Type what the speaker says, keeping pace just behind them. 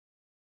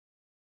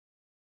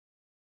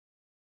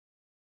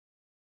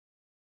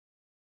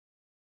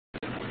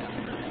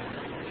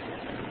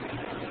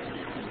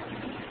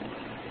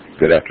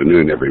Good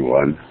afternoon,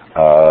 everyone.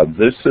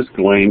 This is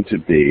going to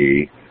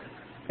be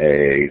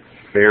a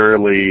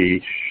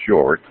fairly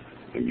short,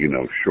 and you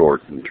know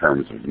short in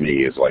terms of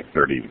me is like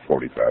 30 to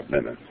 45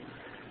 minutes,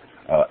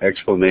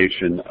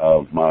 explanation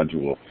of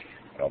Module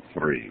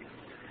 3.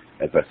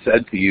 As I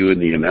said to you in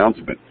the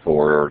announcement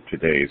for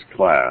today's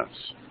class,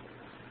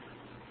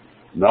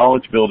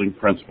 knowledge building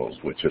principles,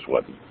 which is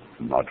what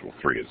Module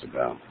 3 is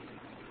about,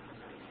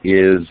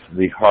 is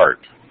the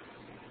heart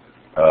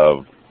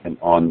of an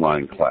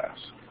online class.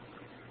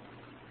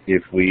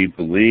 If we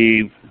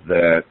believe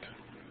that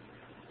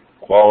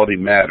quality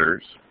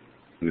matters,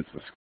 it's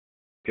the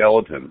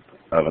skeleton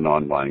of an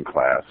online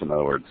class. In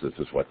other words, this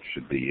is what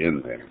should be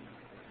in there.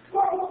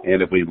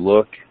 And if we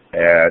look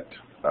at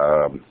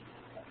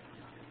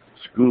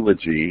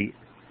Schoology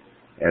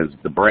as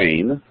the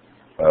brain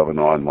of an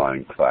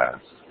online class,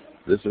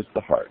 this is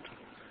the heart.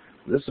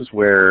 This is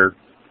where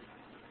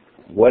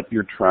what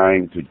you're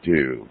trying to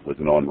do with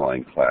an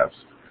online class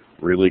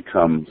really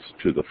comes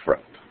to the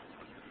front.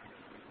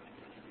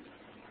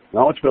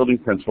 Knowledge building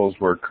principles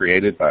were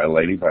created by a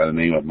lady by the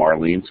name of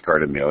Marlene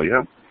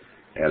Scardamalia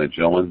and a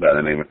gentleman by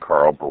the name of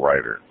Carl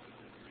Breiter.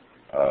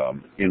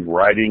 In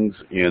writings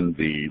in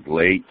the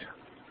late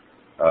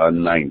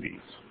 90s.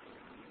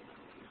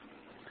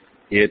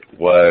 It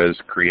was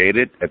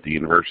created at the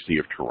University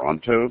of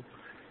Toronto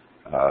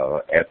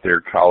at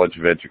their College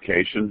of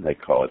Education. They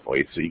call it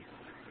OISE,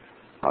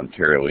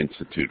 Ontario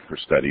Institute for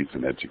Studies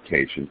in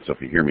Education. So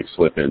if you hear me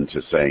slip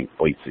into saying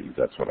OISE,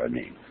 that's what I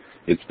mean.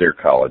 It's their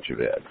College of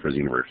Ed for the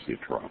University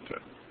of Toronto.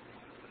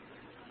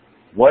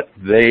 What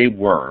they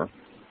were,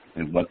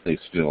 and what they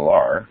still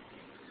are,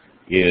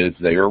 is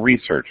they are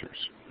researchers.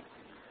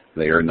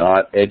 They are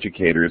not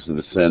educators in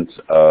the sense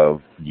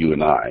of you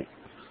and I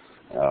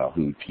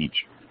who teach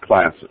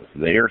classes.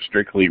 They are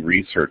strictly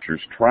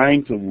researchers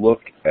trying to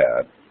look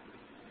at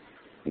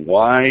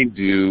why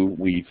do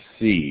we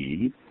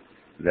see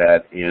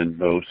that in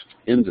most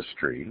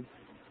industry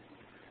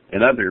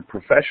and other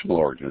professional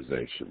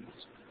organizations,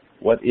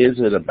 what is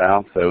it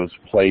about those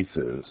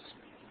places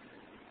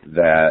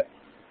that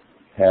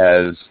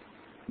has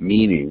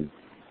meaning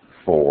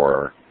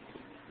for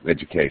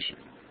education?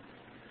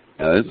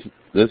 Now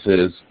this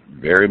is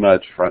very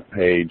much front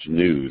page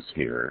news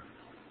here.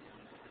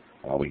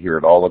 We hear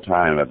it all the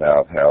time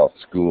about how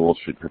schools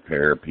should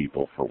prepare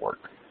people for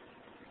work.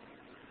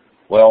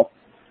 Well,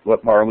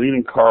 what Marlene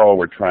and Carl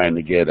were trying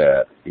to get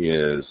at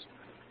is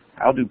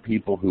how do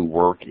people who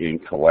work in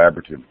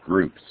collaborative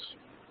groups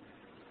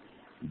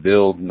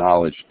build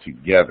knowledge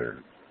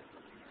together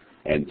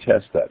and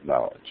test that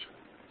knowledge?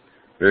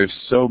 There's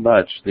so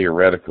much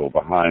theoretical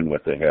behind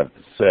what they have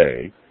to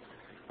say.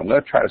 I'm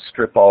going to try to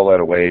strip all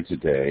that away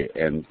today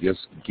and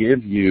just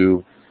give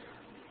you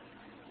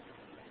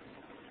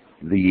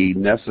the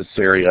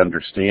necessary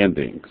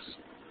understandings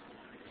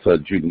so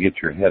that you can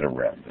get your head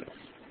around this.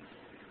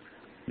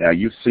 Now,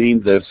 you've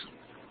seen this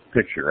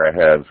picture I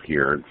have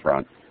here in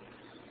front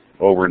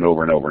over and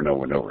over and over and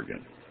over and over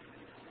again.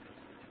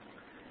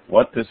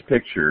 What this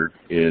picture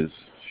is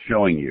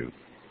showing you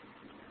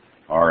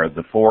are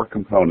the four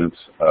components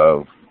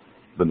of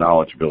the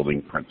knowledge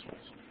building principles.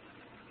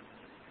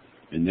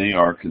 And they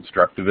are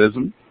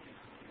constructivism,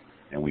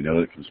 and we know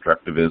that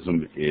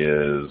constructivism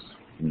is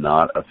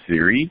not a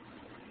theory.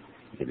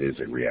 It is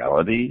a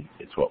reality.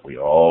 It's what we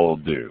all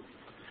do.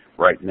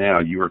 Right now,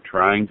 you are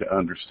trying to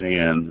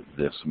understand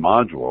this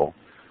module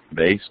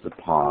based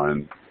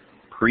upon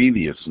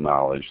previous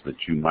knowledge that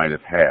you might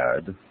have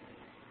had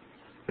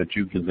that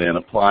you can then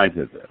apply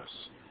to this,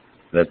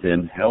 that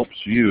then helps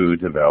you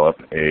develop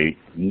a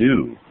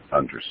new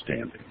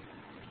understanding.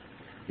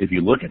 If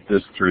you look at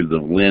this through the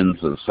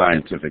lens of the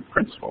scientific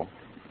principle,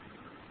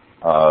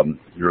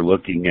 you're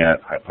looking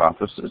at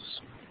hypothesis,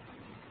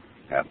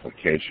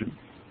 application,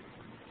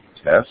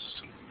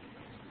 tests,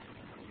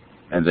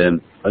 and then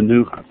a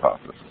new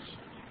hypothesis.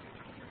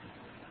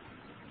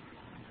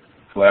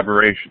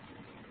 Collaboration.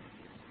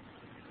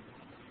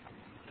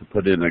 To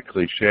put in a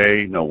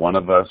cliche, no one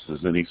of us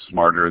is any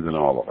smarter than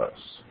all of us.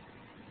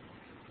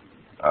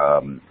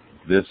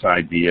 This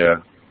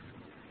idea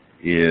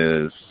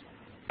is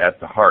at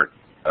the heart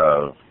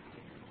of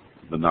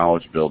the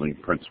knowledge building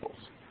principles.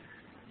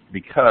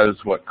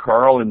 Because what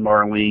Carl and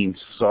Marlene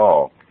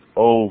saw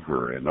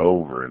over and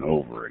over and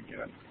over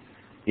again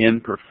in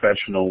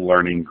professional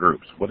learning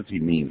groups. What does he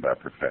mean by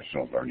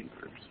professional learning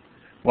groups?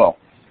 Well,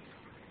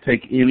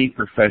 take any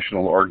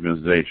professional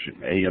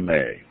organization,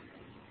 AMA.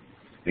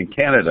 In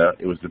Canada,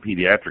 it was the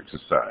Pediatric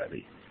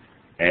Society,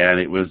 and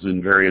it was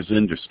in various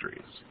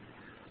industries.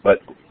 But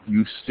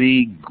you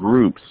see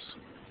groups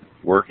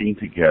working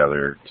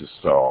together to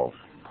solve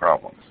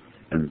problems,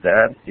 and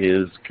that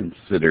is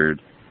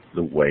considered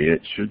the way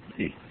it should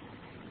be.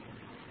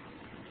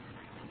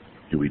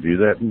 Do we do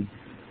that in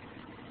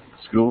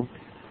school?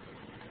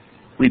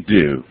 We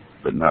do,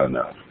 but not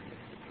enough.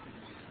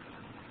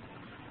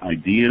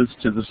 Ideas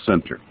to the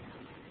center.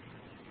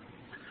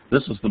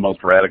 This is the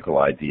most radical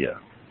idea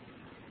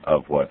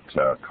of what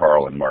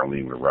Carl and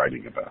Marlene were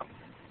writing about.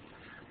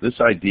 This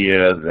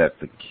idea that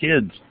the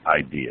kids'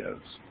 ideas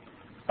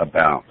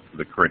about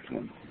the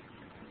curriculum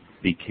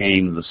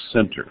became the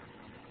center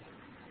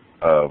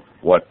of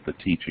what the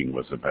teaching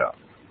was about.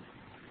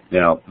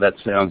 Now, that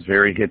sounds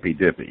very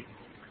hippy-dippy,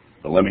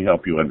 but let me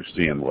help you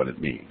understand what it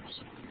means.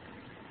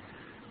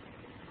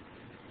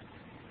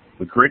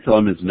 The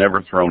curriculum is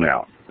never thrown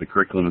out. The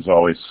curriculum is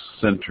always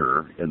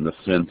center in the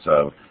sense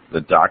of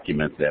the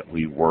document that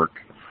we work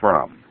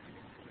from.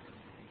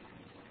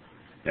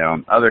 Now,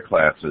 in other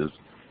classes,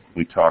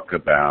 we talk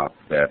about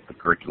that the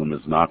curriculum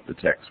is not the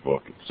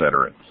textbook,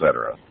 etc.,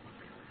 etc.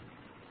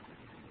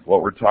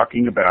 What we're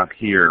talking about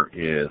here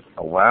is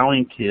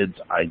allowing kids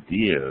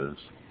ideas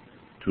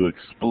to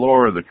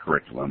explore the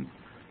curriculum,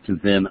 to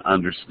then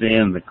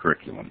understand the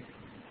curriculum.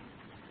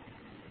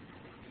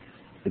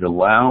 It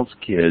allows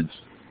kids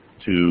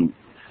to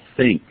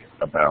think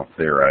about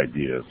their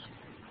ideas,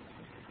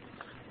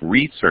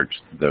 research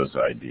those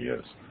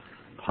ideas,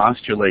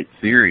 postulate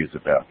theories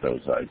about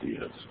those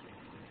ideas.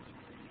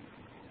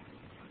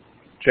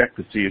 Check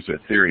to see if a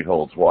theory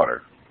holds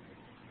water.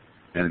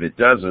 And if it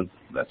doesn't,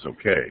 that's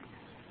okay.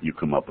 You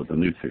come up with a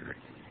new theory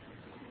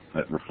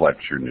that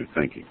reflects your new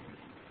thinking.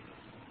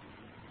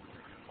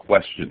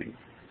 Questioning.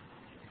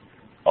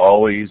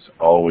 Always,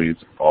 always,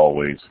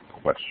 always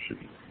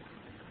questioning.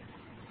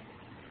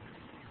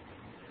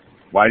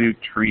 Why do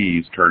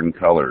trees turn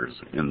colors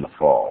in the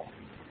fall?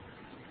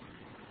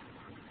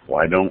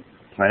 Why don't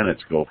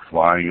planets go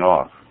flying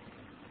off?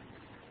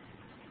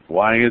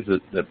 Why is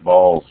it that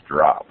balls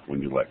drop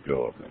when you let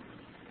go of them?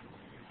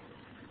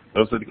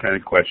 Those are the kind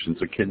of questions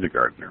a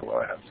kindergartner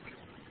will ask.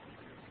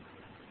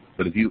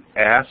 But if you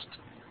asked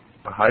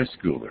a high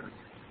schooler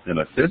in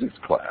a physics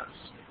class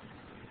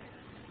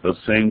those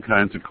same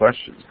kinds of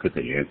questions, could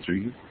they answer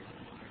you?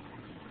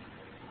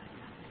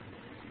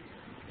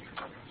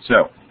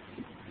 So,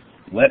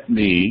 let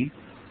me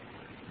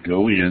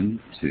go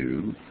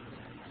into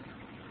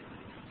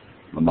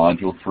the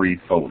Module 3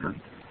 folder.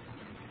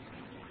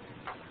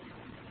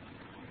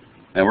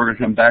 And we're going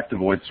to come back to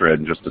VoiceThread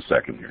in just a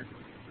second here.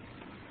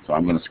 So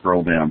I'm going to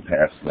scroll down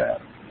past that.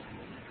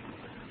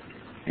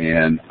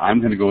 And I'm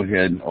going to go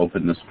ahead and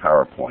open this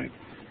PowerPoint.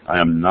 I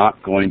am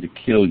not going to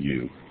kill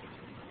you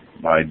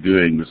by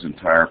doing this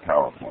entire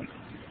PowerPoint.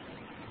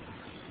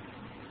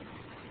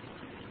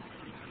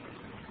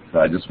 So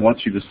I just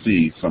want you to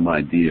see some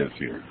ideas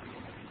here.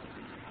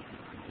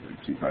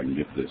 Let's see if I can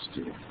get this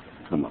to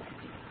come up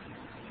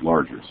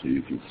larger so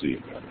you can see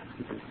it better.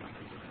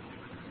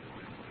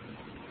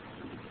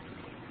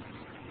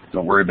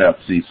 Don't worry about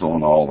Cecil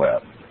and all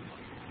that.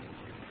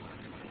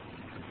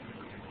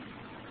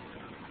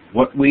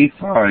 What we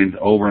find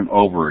over and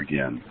over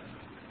again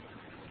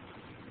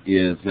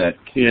is that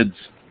kids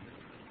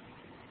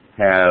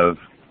have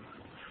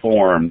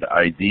formed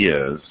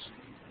ideas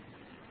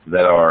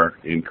that are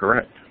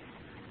incorrect.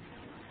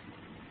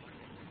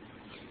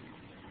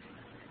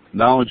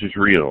 Knowledge is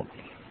real.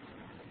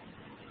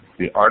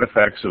 The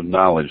artifacts of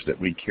knowledge that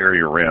we carry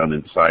around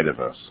inside of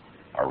us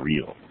are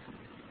real.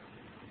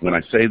 When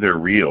I say they're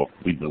real,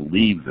 we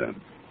believe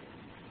them.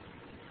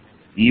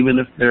 Even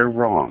if they're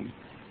wrong,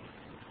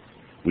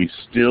 we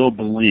still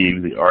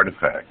believe the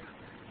artifact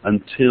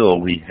until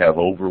we have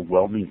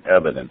overwhelming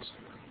evidence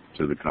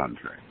to the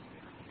contrary.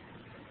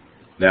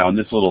 Now, in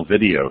this little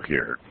video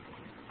here,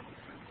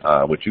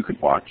 which you can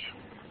watch,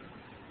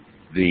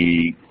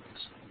 the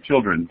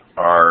children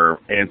are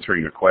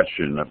answering a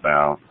question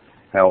about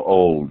how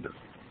old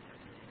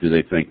do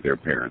they think their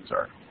parents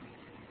are.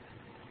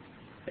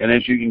 And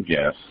as you can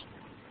guess,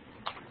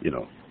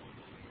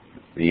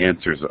 the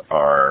answers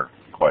are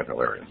quite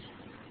hilarious.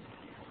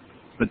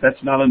 But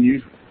that's not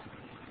unusual.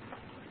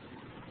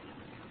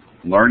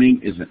 Learning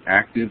is an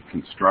active,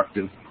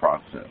 constructive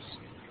process,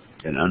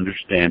 and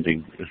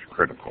understanding is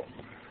critical.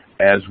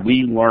 As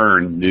we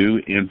learn new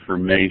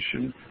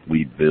information,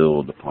 we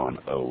build upon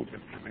old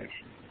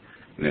information.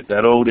 And if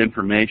that old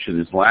information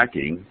is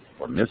lacking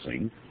or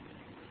missing,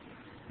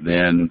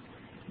 then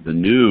the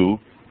new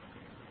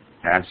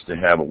has to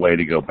have a way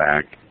to go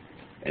back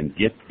and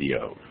get the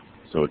old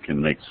so it can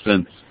make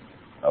sense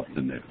of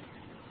the new.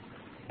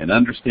 And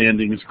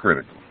understanding is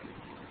critical.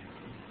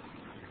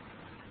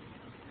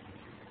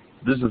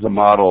 This is a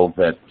model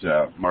that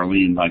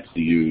Marlene likes to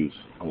use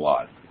a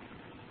lot.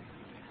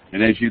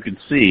 And as you can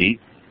see,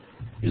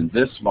 in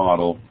this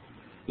model,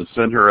 the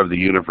center of the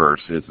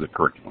universe is the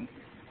curriculum.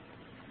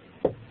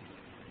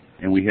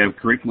 And we have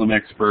curriculum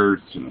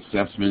experts and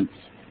assessments,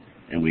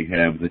 and we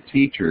have the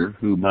teacher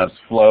who must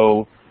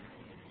flow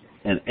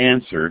an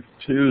answer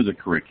to the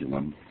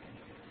curriculum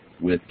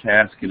with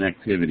tasks and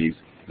activities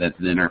that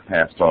then are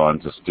passed on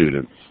to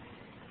students,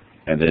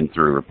 and then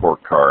through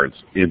report cards,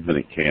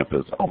 Infinite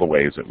Campus, all the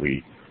ways that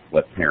we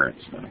let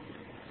parents know.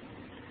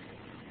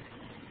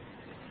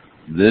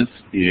 This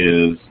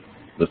is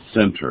the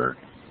center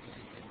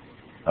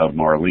of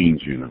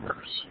Marlene's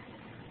universe.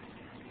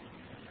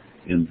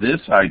 In this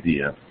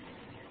idea,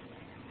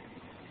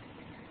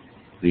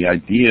 the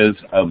ideas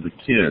of the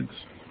kids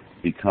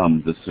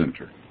become the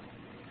center.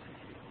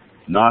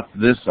 Not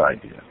this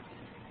idea,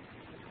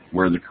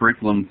 where the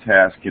curriculum,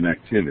 task, and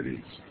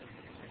activities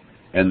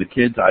and the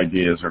kids'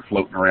 ideas are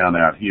floating around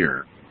out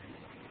here,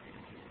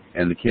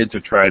 and the kids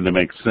are trying to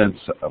make sense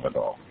of it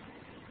all.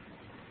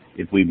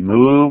 If we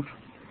move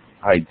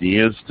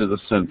ideas to the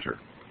center,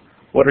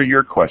 what are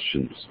your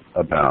questions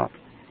about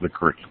the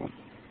curriculum?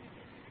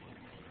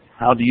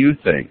 How do you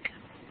think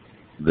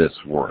this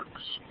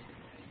works?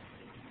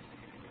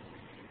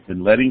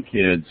 And letting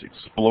kids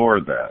explore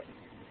that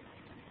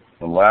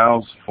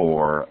allows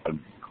for a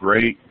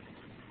great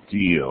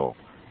deal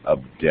of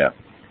depth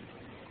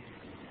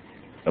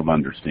of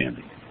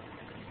understanding.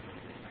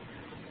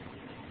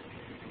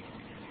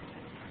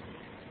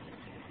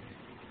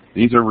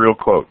 These are real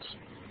quotes.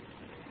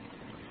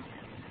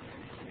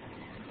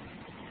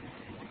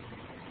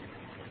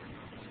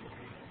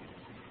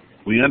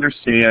 We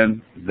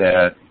understand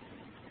that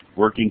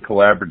working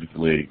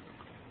collaboratively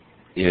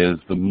is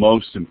the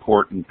most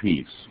important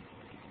piece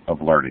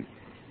of learning,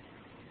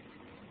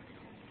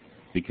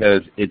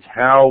 because it's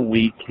how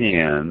we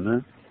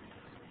can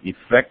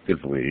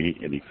effectively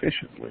and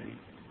efficiently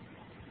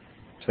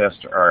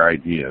test our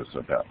ideas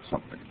about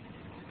something.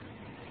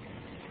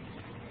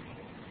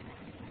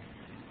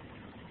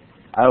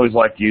 I always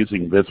like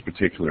using this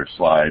particular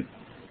slide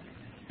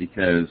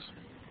because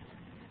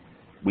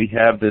we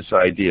have this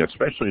idea,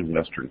 especially in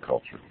Western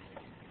culture,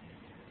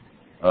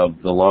 of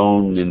the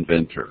lone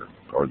inventor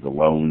or the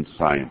lone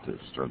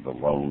scientist or the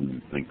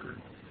lone thinker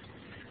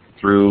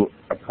through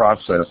a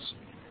process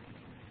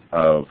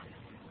of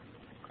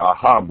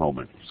aha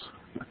moments,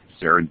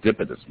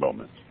 serendipitous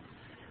moments.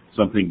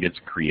 Something gets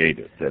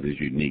created that is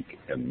unique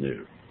and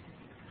new.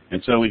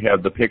 And so we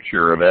have the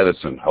picture of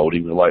Edison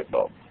holding the light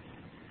bulb.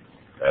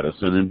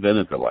 Edison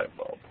invented the light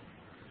bulb.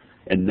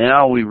 And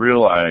now we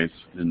realize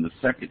in the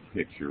second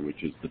picture,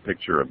 which is the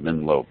picture of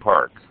Menlo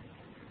Park,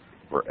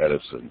 where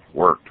Edison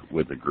worked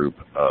with a group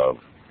of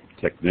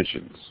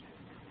technicians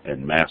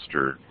and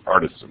master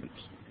artisans,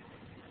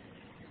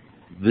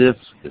 this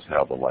is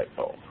how the light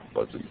bulb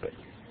was invented.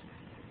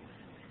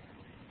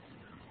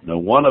 No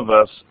one of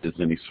us is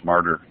any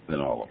smarter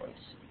than all of us.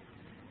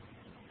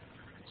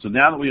 So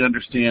now that we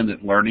understand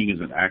that learning is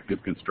an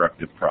active,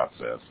 constructive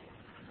process,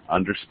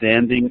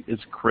 understanding is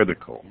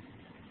critical.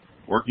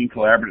 Working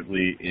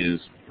collaboratively is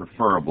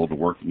preferable to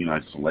working in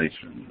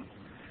isolation.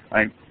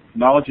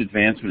 Knowledge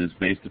advancement is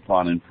based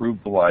upon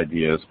improvable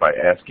ideas by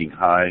asking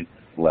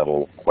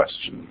high-level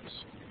questions.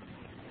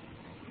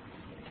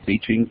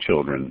 Teaching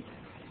children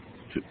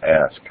to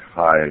ask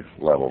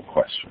high-level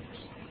questions.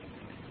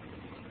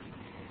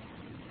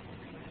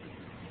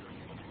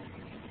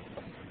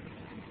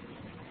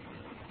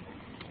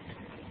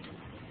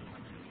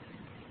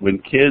 When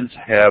kids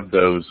have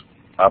those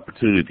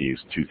opportunities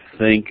to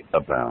think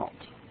about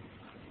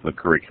the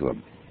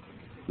curriculum,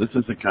 this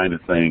is the kind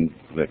of thing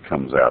that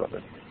comes out of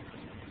it.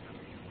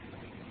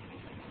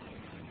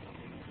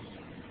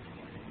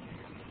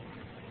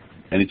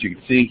 And as you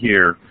can see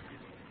here,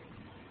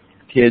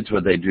 kids,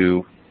 when they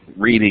do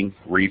reading,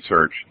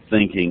 research,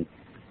 thinking,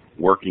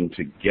 working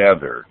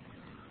together,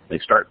 they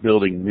start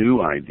building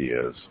new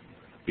ideas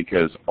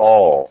because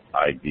all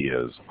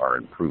ideas are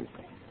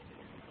improvable.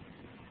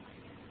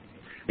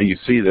 And you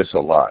see this a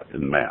lot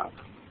in math.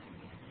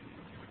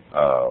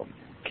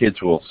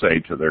 Kids will say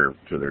to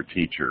their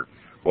teacher,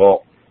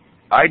 well,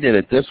 I did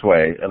it this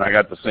way and I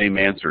got the same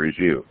answer as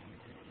you.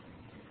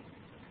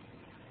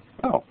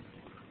 Oh,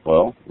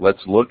 well,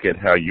 let's look at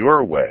how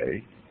your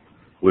way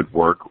would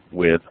work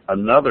with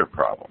another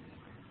problem.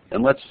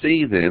 And let's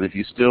see then if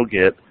you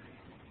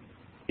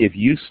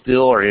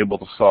still are able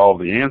to solve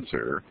the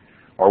answer,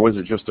 or was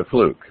it just a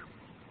fluke?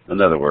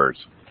 In other words,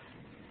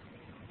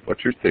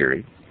 what's your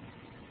theory?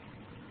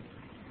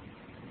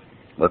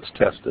 Let's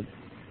test it.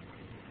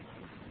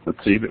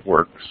 Let's see if it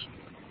works.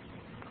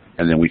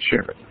 And then we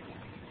share it.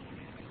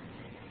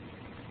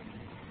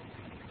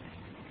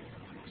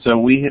 So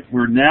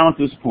we're now at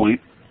this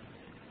point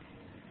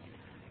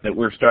that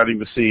we're starting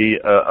to see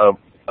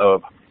a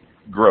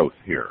growth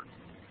here.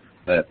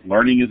 That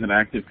learning is an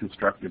active,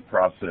 constructive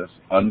process.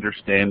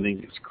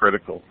 Understanding is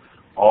critical.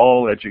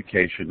 All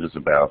education is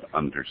about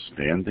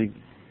understanding.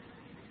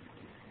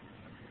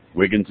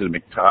 Wiggins and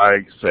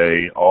McTighe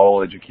say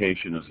all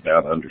education is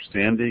about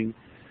understanding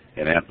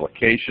and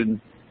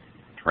application,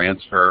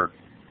 transfer.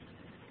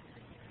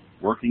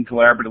 Working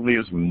collaboratively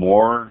is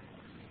more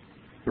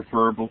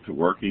preferable to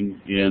working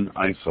in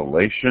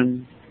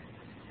isolation.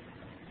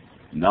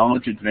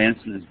 Knowledge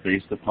advancement is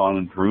based upon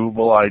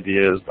improvable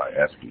ideas by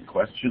asking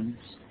questions.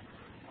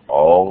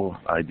 All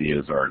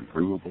ideas are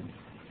improvable.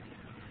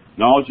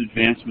 Knowledge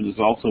advancement is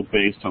also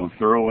based on a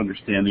thorough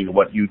understanding of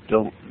what you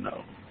don't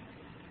know.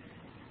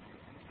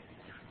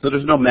 So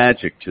there's no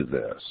magic to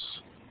this.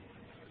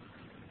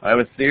 I have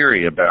a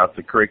theory about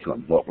the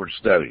curriculum, what we're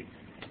studying.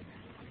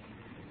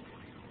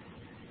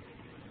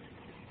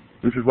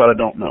 This is what I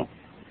don't know.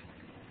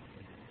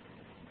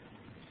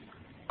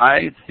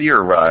 I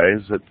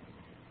theorize that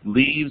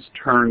leaves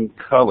turn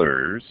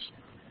colors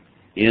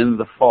in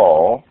the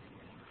fall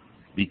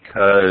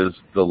because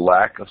the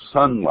lack of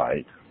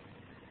sunlight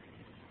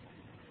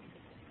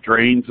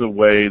drains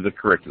away the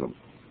curriculum,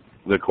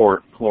 the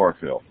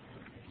chlorophyll.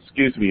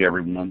 Excuse me,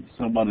 everyone.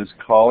 Someone is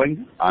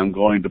calling. I'm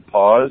going to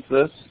pause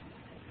this.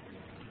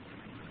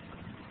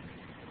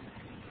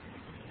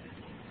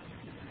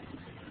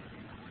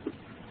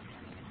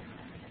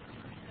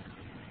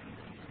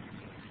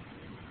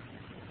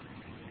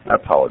 I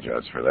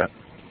apologize for that.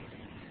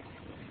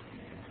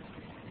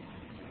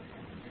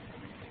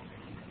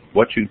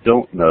 What you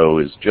don't know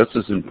is just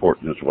as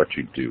important as what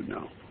you do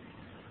know,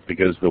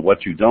 because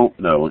what you don't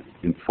know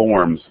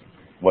informs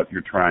what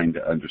you're trying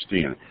to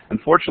understand.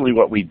 Unfortunately,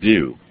 what we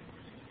do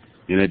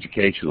in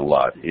education a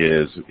lot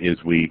is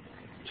we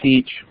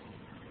teach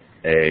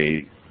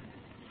a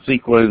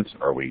sequence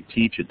or we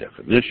teach a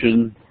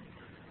definition.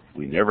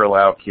 We never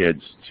allow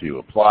kids to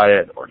apply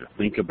it or to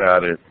think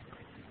about it,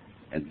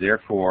 and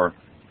therefore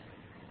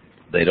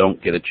they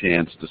don't get a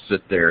chance to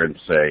sit there and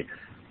say,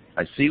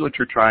 I see what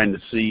you're trying to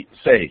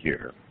say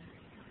here,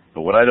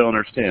 but what I don't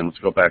understand, let's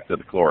go back to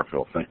the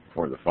chlorophyll thing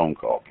before the phone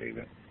call came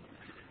in.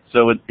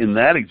 So in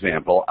that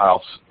example,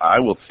 I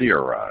will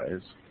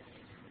theorize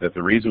that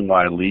the reason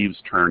why leaves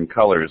turn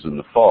colors in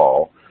the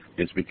fall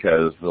is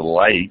because the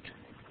light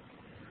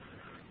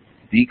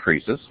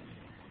decreases,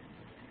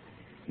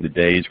 the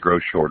days grow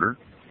shorter,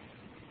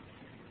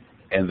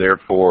 and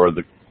therefore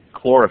the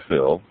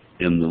chlorophyll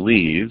in the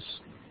leaves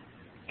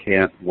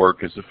can't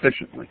work as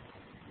efficiently.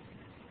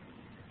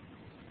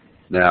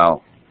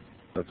 Now,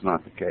 that's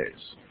not the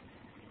case.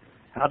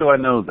 How do I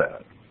know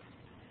that?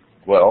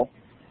 Well,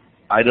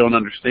 I don't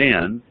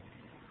understand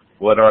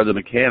what are the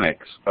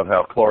mechanics of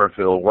how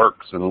chlorophyll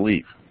works in a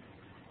leaf.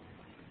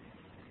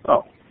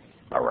 Oh,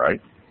 all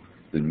right.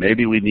 Then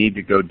maybe we need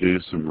to go do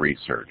some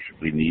research.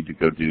 We need to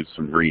go do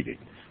some reading.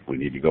 We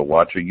need to go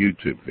watch a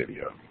YouTube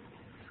video.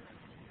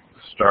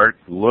 Start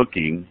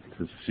looking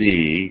to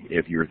see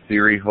if your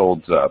theory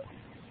holds up,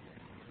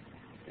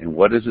 and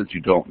what is it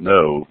you don't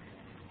know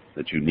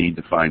that you need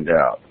to find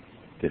out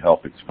to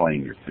help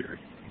explain your theory.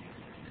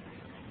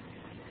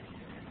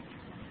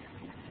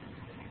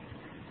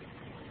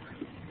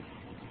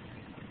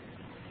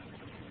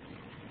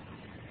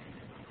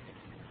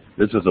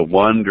 This is a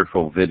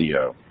wonderful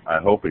video. I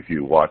hope if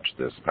you watch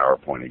this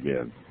PowerPoint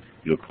again,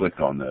 you'll click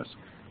on this.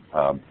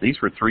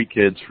 These were 3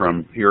 kids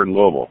from here in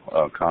Louisville,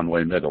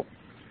 Conway Middle.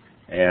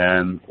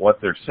 And what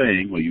they're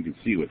saying, well, you can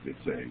see what they're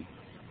saying.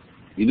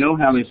 You know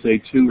how they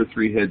say 2 or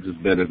 3 heads is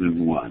better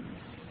than 1?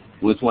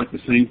 Well, it's like the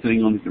same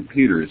thing on the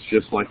computer. It's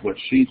just like what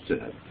she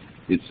said.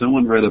 If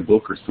someone read a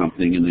book or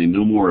something and they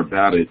know more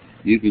about it,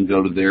 you can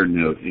go to their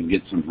note and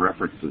get some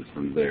references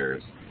from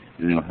theirs,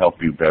 and it'll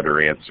help you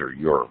better answer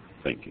your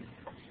thinking.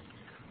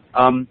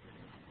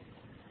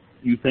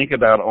 You think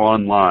about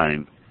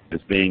online as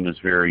being this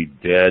very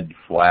dead,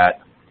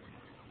 flat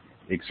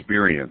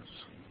experience.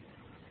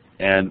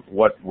 And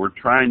what we're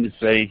trying to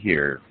say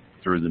here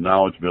through the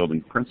knowledge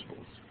building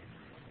principles,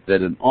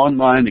 that an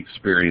online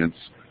experience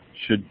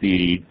should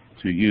be,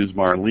 to use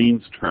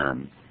Marlene's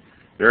term,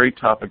 very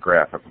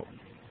topographical.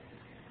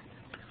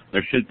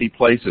 There should be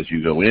places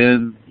you go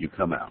in, you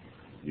come out.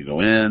 You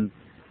go in,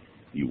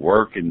 you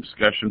work in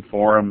discussion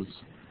forums,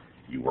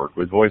 you work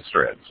with voice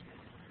threads.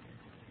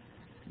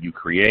 You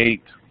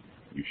create,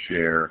 you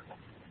share.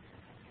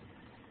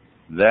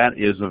 That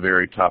is a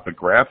very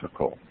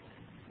topographical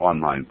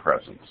online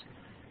presence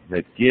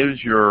that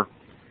gives your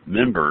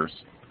members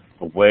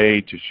a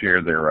way to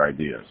share their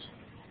ideas.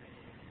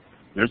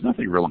 There's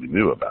nothing really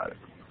new about it.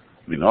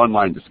 I mean,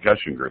 online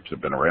discussion groups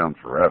have been around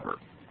forever.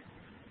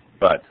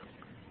 But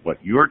what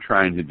you're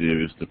trying to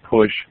do is to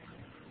push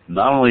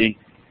not only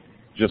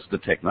just the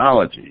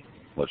technology,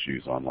 let's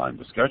use online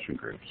discussion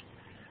groups,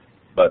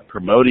 but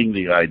promoting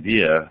the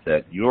idea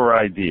that your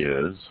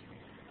ideas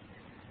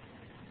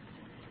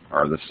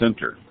are the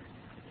center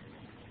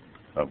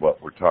of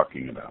what we're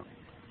talking about.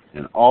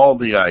 And all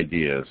the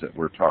ideas that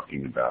we're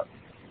talking about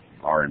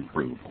are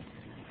improvable.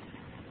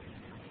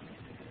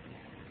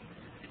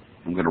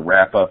 I'm going to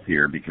wrap up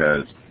here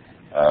because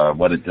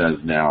what it does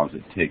now is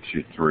it takes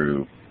you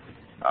through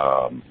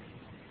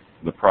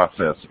the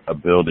process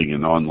of building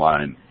an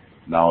online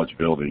knowledge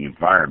building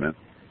environment.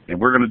 And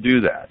we're going to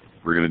do that.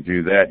 We're going to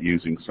do that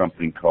using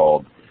something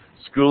called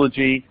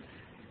Schoology,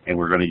 and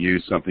we're going to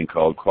use something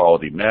called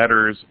Quality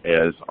Matters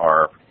as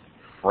our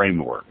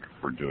framework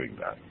for doing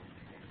that.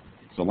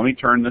 So let me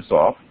turn this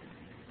off,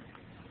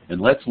 and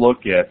let's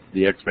look at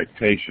the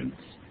expectations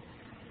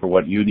for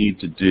what you need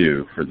to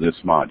do for this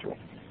module.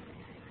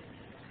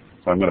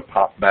 So I'm going to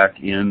pop back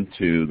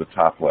into the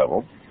top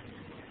level.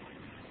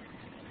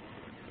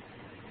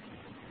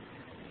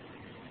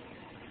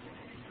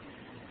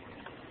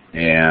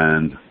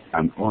 And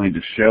I'm going to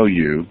show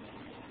you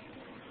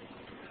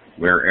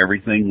where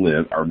everything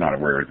lives, or not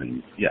where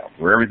everything,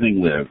 where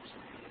everything lives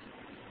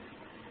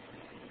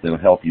that'll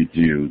help you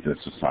do this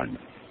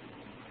assignment.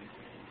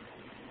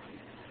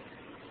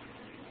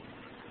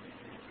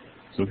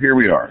 So here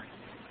we are.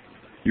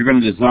 You're going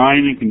to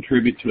design and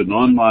contribute to an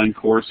online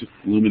course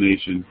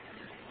illumination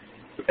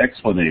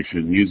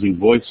explanation using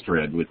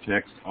VoiceThread with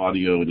text,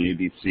 audio, and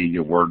ABC,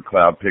 your word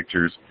cloud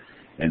pictures,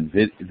 and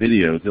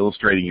videos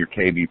illustrating your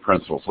KB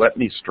principles. Let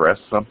me stress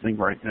something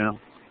right now.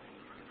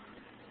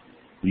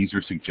 These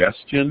are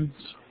suggestions.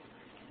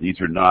 These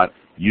are not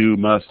you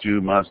must,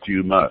 you must,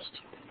 you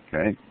must.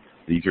 Okay?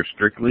 These are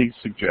strictly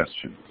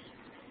suggestions.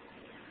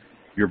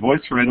 Your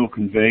voice thread will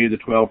convey the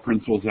 12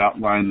 principles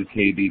outlined in the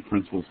KB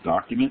Principles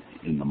document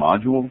in the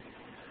module.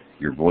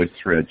 Your voice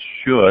thread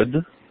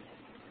should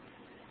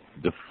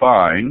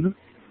define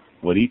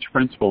what each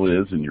principle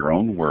is in your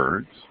own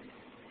words.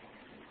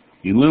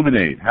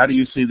 Illuminate. How do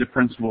you see the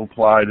principle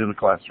applied in a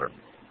classroom?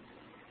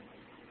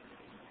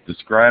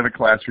 Describe a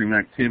classroom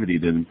activity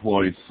that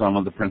employs some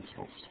of the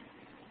principles.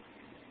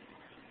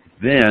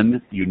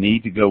 Then you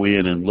need to go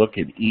in and look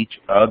at each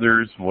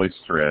other's voice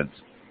threads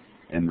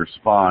and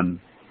respond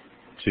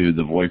to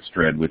the voice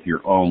thread with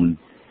your own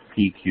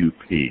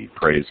PQP,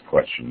 praise,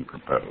 question,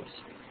 propose.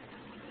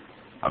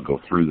 I'll go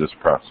through this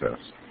process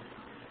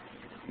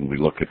when we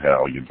look at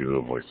how you do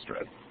a voice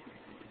thread.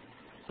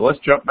 So let's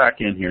jump back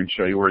in here and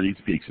show you where these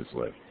pieces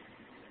live.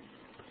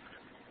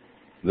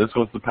 This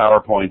was the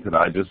PowerPoint that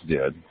I just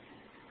did.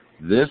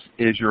 This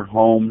is your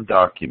home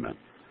document.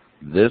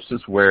 This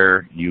is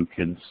where you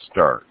can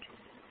start.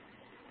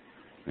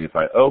 And if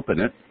I open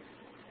it,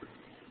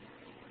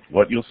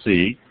 what you'll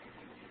see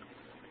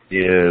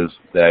is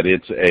that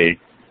it's a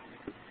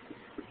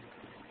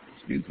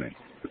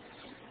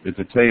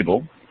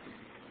table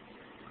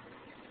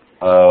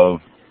of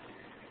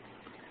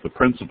the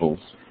principles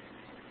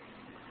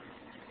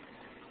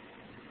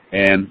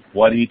and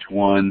what each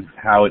one,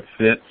 how it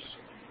fits,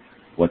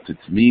 what's its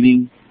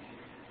meaning,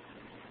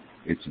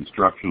 its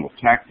instructional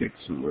tactics,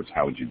 in other words,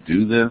 how would you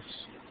do this,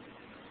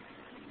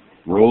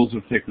 roles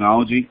of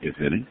technology, if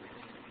any,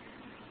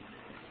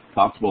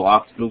 possible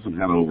obstacles and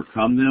how to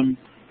overcome them,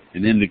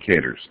 and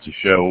indicators to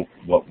show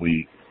what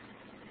we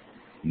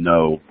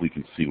know we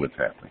can see what's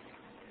happening.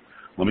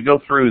 Let me go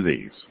through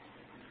these.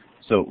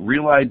 So,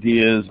 real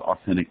ideas,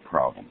 authentic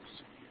problems.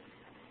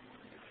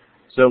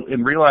 So,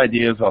 in real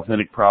ideas,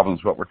 authentic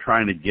problems, what we're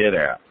trying to get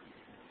at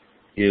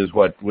is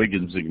what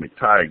Wiggins and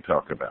McTighe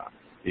talk about,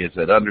 is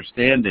that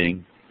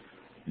understanding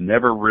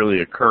never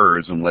really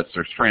occurs unless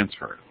there's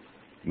transfer,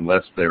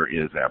 unless there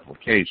is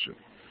application.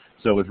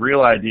 So with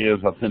real ideas,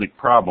 authentic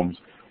problems,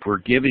 we're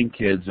giving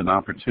kids an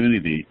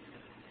opportunity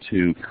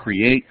to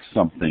create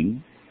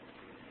something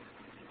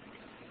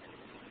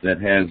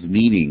that has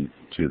meaning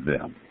to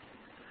them.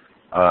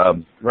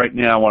 Right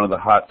now, one of the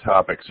hot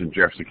topics in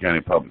Jefferson County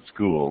Public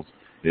Schools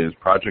is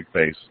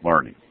project-based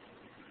learning.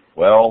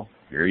 Well,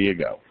 here you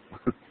go.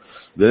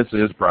 This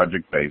is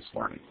project-based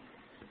learning.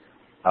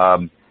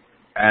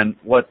 And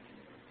what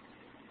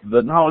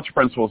the knowledge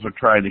principles are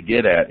trying to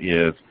get at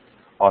is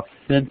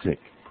authentic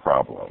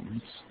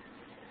problems.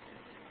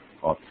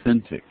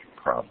 Authentic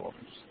problems.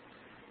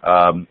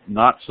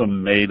 Not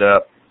some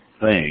made-up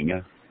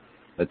thing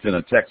that's in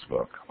a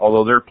textbook,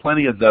 although there are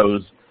plenty of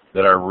those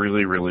that are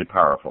really, really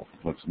powerful.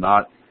 Let's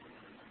not,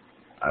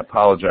 I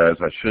apologize,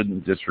 I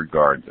shouldn't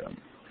disregard them,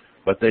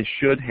 but they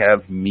should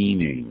have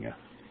meaning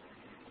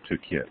to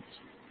kids.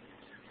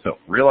 So,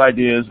 real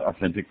ideas,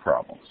 authentic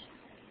problems.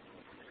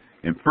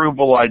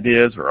 Improvable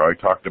ideas, or I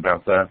already talked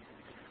about that.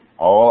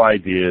 All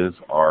ideas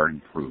are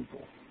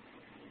improvable.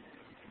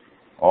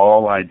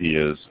 All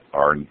ideas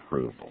are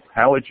improvable.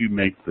 How would you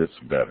make this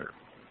better?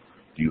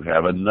 Do you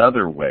have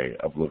another way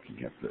of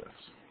looking at this?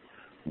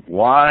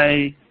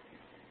 Why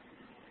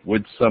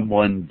would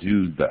someone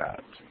do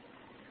that?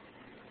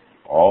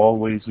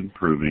 Always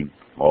improving,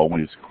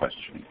 always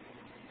questioning.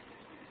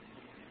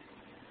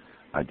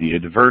 Idea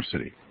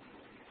diversity.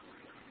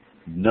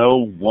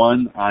 No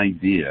one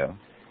idea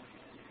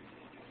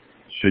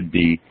should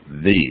be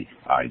the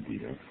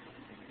idea.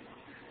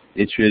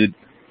 It should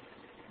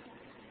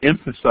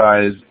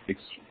emphasize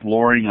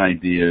exploring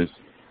ideas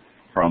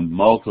from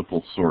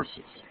multiple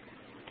sources.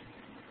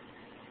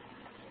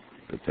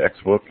 The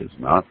textbook is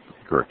not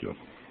the curriculum.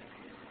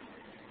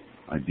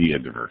 Idea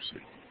diversity.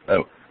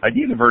 Oh,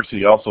 idea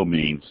diversity also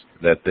means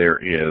that there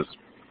is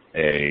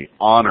a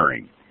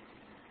honoring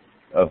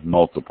of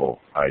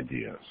multiple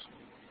ideas.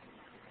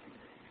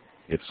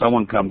 If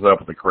someone comes up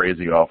with a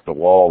crazy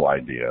off-the-wall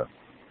idea,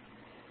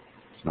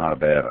 it's not a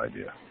bad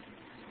idea.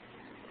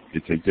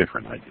 It's a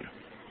different idea.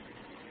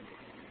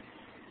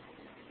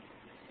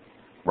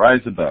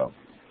 Rise above.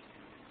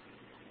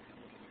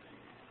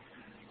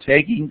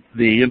 Taking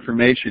the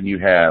information you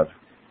have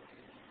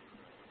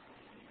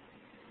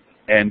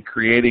and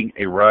creating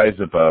a rise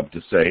above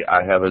to say,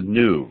 I have a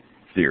new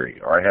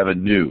theory, or I have a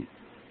new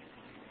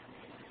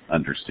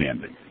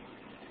understanding.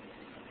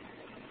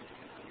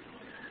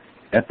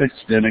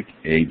 Epistemic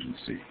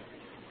agency.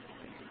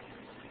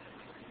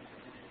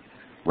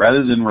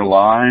 Rather than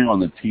relying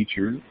on the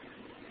teacher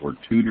or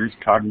tutor's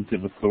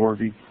cognitive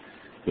authority,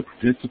 the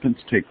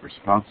participants take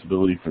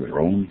responsibility for their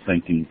own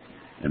thinking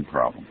and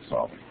problem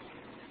solving.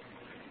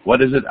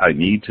 What is it I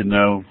need to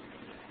know?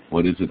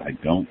 What is it I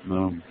don't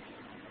know?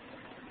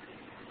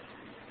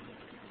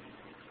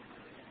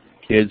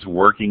 Kids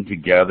working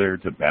together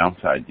to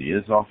bounce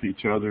ideas off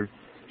each other,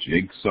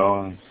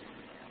 jigsaws,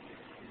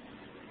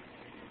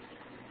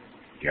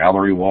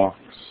 gallery walks,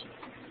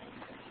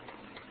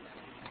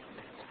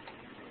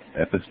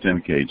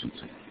 epistemic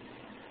agency.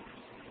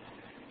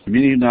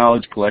 Community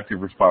knowledge,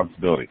 collective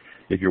responsibility.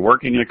 If you're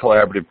working in a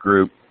collaborative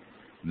group,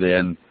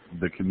 then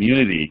the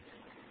community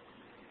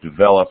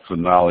develops the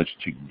knowledge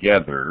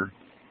together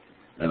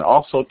and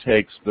also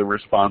takes the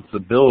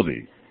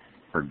responsibility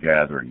for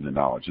gathering the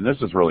knowledge. And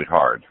this is really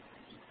hard.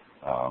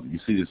 You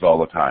see this all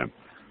the time.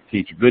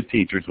 Good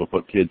teachers will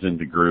put kids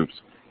into groups,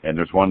 and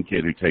there's one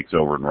kid who takes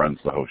over and runs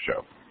the whole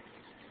show.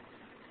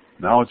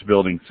 Knowledge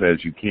building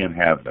says you can't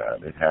have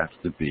that. It has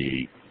to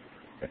be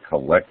a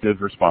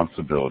collective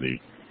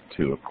responsibility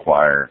to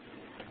acquire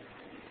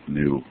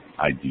new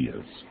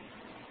ideas.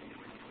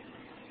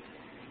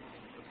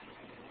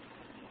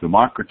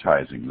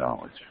 Democratizing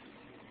knowledge.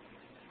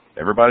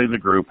 Everybody in the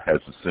group has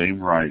the same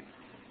right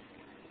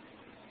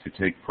to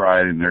take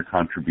pride in their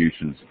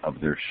contributions of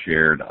their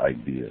shared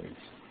ideas.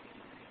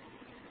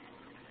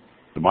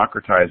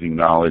 Democratizing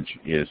knowledge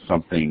is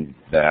something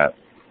that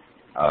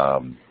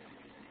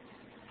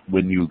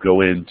when you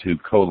go into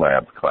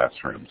collab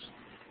classrooms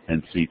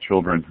and see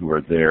children who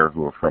are there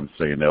who are from,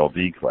 say, an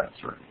LD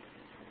classroom,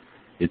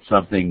 it's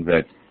something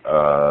that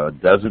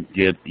doesn't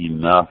get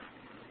enough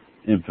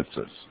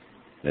emphasis,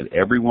 that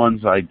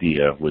everyone's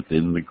idea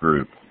within the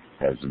group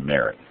has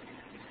merit.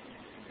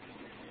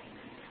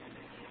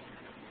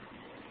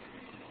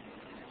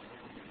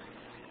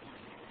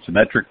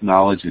 Symmetric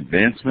knowledge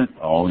advancement.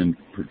 All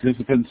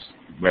participants,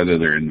 whether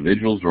they're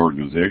individuals or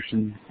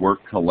organizations, work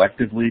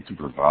collectively to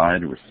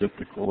provide a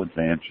reciprocal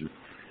advancement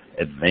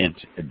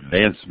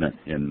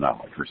in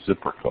knowledge.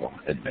 Reciprocal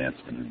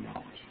advancement in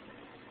knowledge.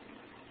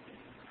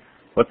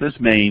 What this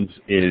means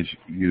is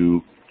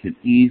you can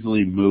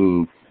easily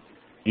move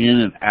in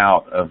and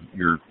out of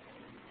your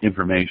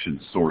information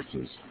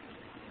sources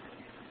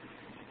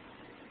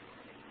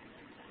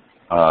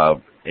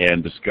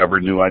and discover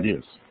new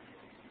ideas.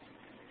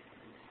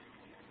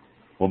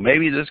 Well,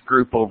 maybe this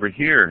group over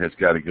here has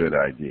got a good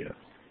idea.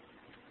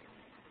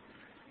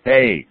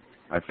 Hey,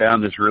 I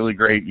found this really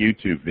great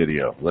YouTube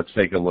video. Let's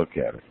take a look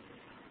at it.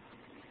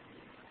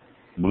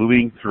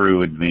 Moving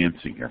through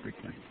advancing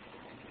everything.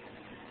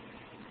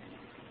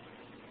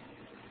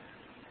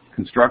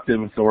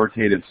 Constructive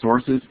authoritative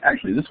sources.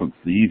 Actually, this one's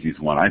the easiest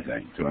one, I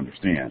think, to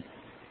understand.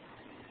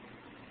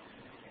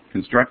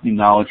 Constructing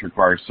knowledge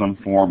requires some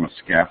form of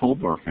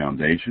scaffold or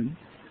foundation.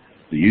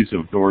 The use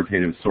of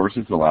authoritative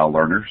sources allow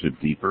learners to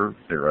deepen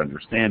their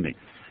understanding.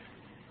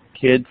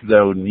 Kids,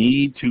 though,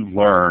 need to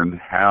learn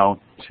how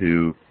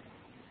to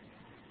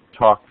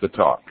talk the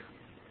talk.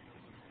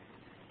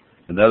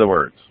 In other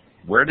words,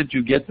 where did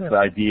you get that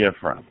idea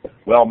from?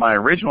 Well, my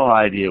original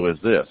idea was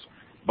this,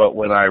 but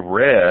when I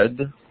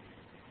read,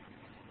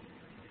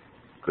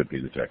 could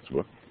be the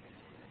textbook,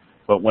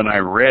 but when I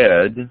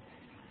read,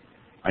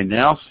 I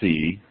now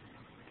see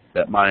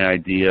that my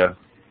idea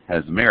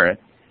has merit,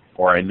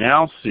 or I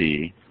now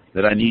see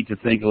that I need to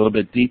think a little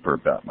bit deeper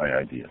about my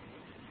idea.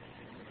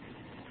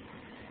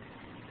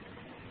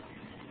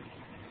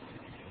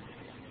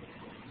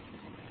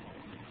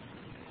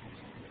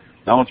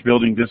 Knowledge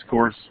building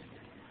discourse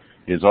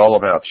is all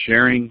about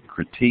sharing,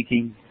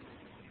 critiquing,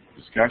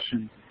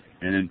 discussion,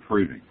 and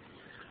improving.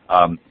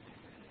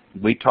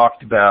 We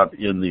talked about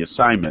in the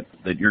assignment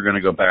that you're going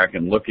to go back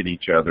and look at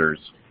each other's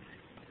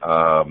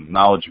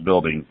knowledge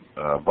building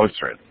voice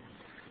thread.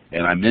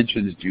 And I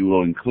mentioned that you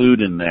will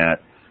include in that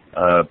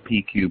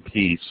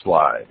PQP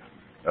slide,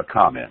 a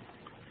comment.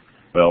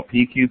 Well,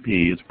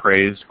 PQP is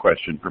praise,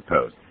 question,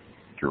 proposed,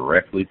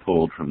 directly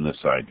pulled from this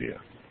idea.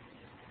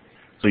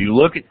 So you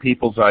look at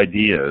people's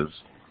ideas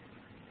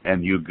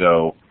and you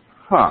go,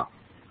 huh,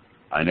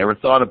 I never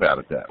thought about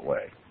it that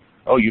way.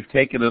 Oh, you've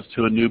taken us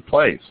to a new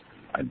place.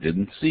 I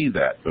didn't see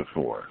that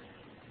before.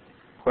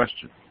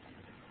 Question.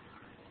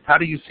 How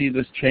do you see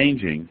this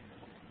changing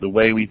the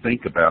way we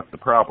think about the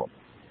problem?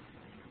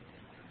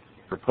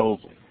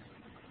 Proposal.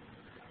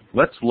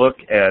 Let's look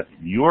at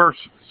your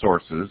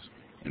sources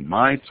and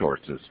my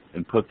sources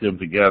and put them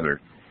together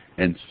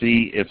and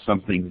see if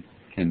something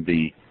can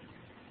be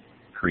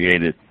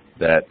created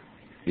that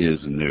is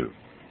new.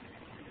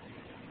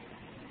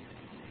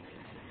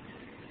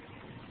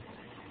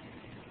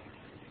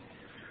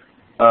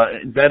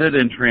 Embedded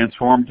and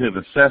transformative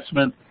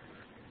assessment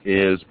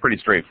is pretty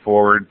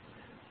straightforward.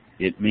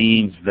 It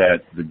means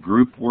that the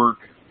group work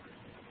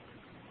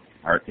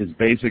is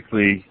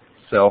basically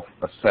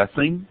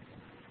self-assessing.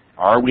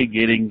 Are we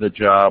getting the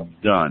job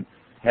done?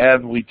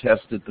 Have we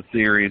tested the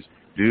theories?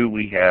 Do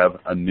we have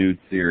a new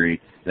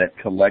theory that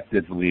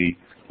collectively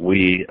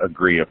we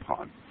agree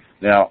upon?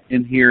 Now,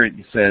 in here it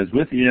says,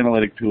 with the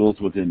analytic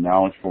tools within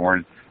Knowledge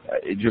Foreign,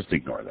 just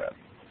ignore that.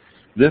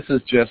 This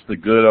is just the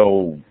good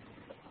old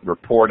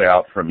report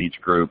out from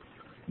each group.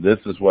 This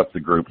is what the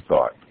group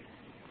thought.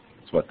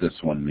 That's what this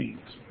one means.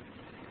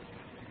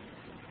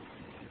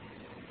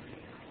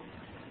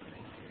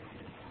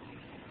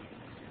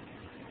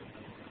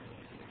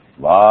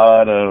 A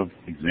lot of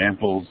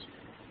examples,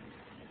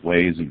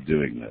 ways of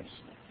doing this.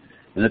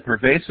 And the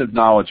pervasive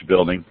knowledge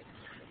building,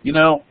 you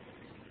know,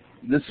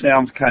 this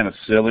sounds kind of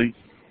silly,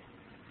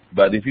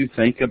 but if you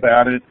think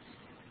about it,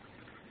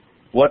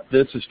 what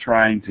this is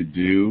trying to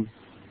do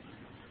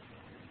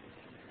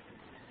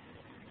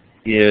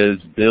is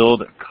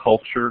build a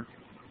culture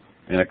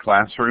in a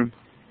classroom.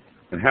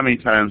 And how many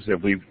times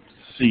have we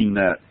seen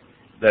that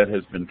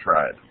has been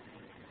tried?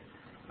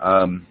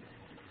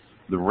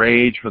 The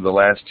rage for the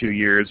last 2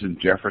 years in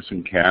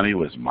Jefferson County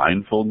was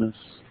mindfulness,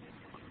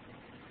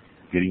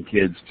 getting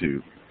kids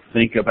to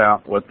think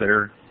about what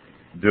they're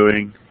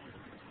doing.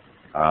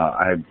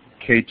 I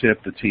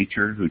K-tipped a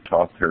teacher who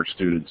taught her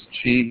students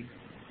chi,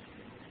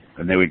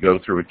 and they would go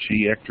through a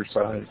chi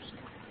exercise.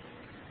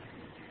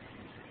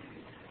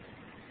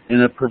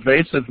 In a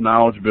pervasive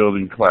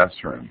knowledge-building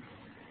classroom,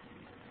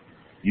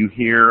 you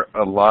hear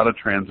a lot of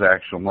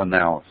transactional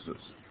analysis.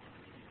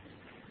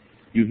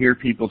 You hear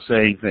people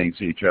saying things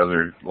to each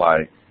other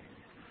like,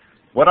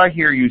 what I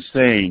hear you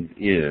saying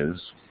is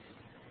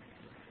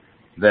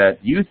that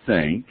you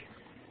think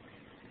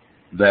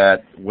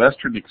that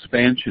Western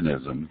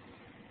expansionism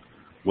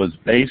was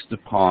based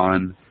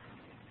upon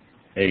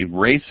a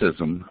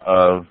racism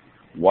of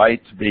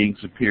whites being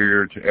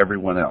superior to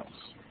everyone else.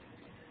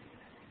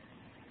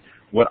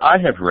 What I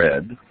have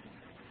read,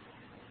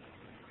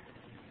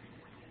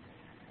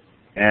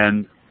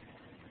 and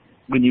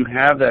when you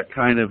have that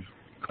kind of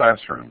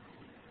classroom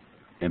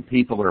and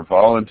people are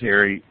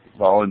volunteering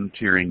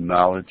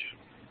knowledge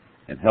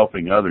and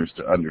helping others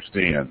to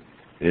understand,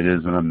 it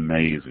is an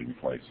amazing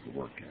place to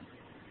work in.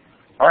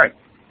 All right,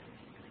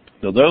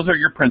 so those are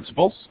your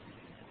principles.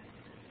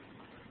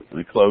 Let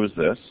me close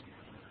this.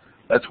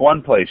 That's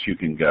one place you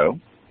can go.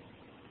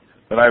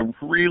 But I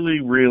really,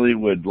 really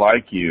would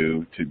like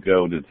you to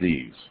go to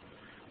these.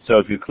 So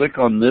if you click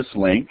on this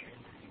link,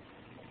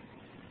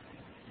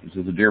 this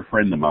is a dear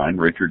friend of mine,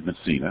 Richard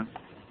Messina.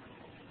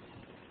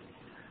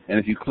 And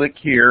if you click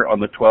here on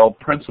the 12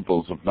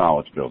 Principles of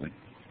Knowledge Building,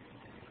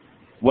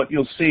 what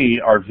you'll see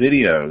are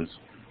videos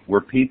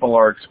where people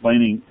are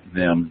explaining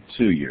them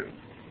to you.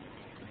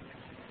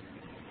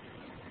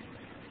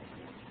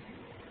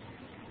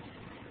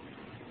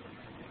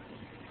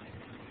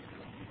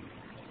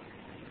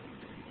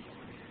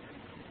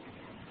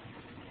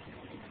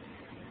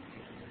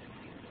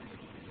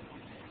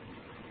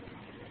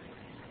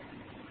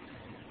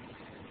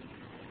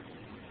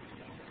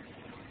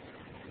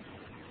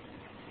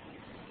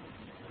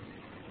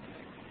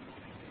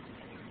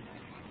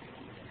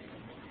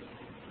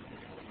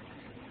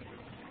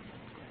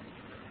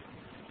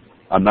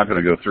 I'm not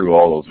going to go through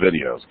all those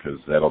videos because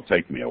that'll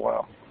take me a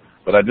while.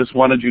 But I just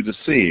wanted you to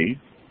see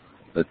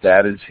that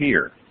that is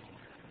here.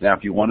 Now,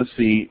 if you want to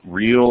see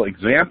real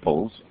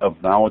examples of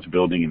knowledge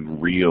building in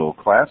real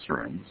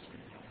classrooms,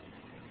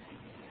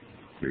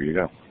 here you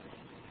go.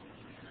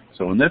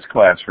 So in this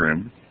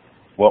classroom,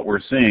 what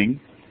we're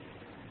seeing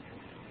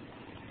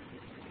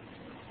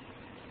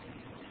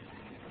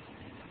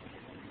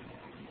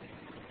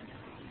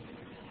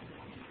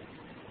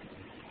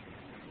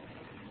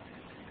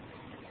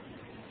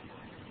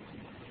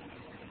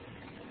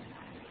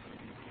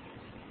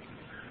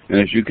and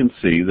as you can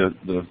see,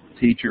 the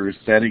teacher is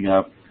setting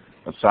up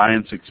a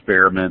science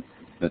experiment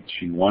that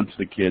she wants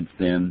the kids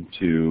then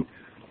to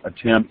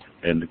attempt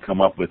and to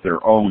come up with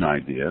their own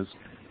ideas.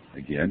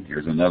 Again,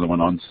 here's another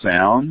one on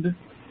sound.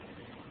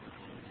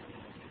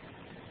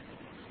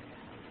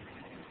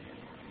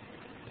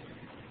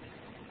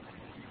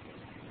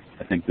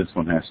 I think this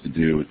one has to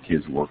do with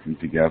kids working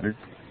together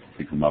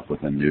to come up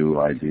with new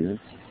ideas.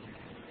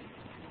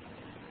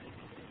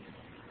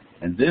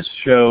 And this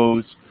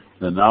shows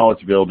the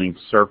knowledge building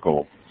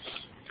circle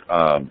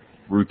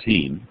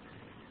routine,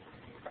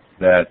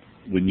 that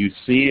when you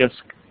see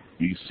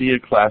a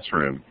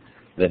classroom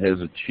that has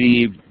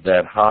achieved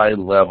that high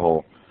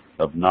level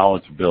of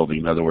knowledge building,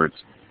 in other words,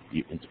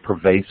 it's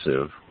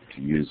pervasive,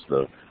 to use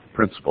the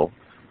principle,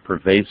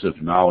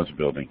 pervasive knowledge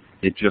building,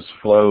 it just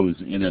flows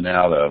in and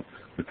out of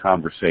the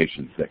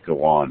conversations that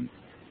go on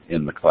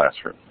in the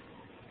classroom.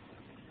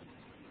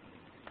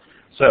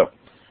 So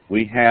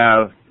we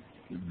have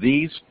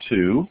these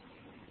two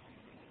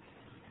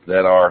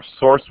that are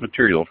source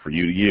material for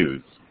you to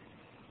use.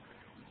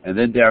 And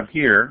then down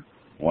here,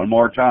 one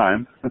more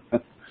time,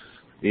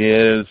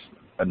 is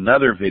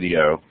another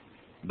video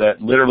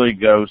that literally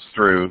goes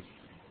through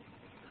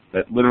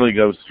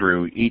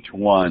each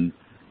one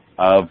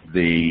of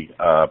the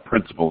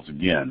principles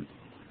again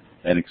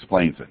and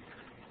explains it.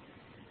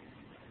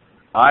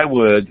 I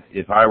would,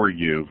 if I were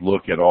you,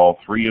 look at all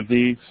three of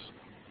these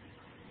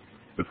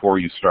before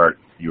you start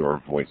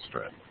your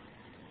VoiceThread.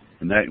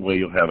 And that way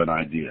you'll have an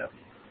idea.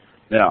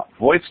 Now,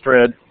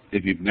 VoiceThread,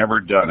 if you've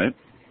never done it,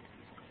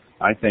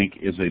 I think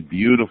is a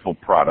beautiful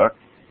product.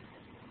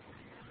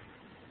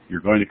 You're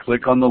going to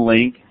click on the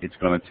link. It's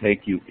going to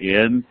take you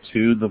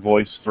into the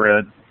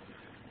VoiceThread.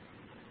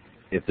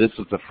 If this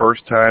is the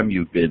first time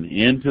you've been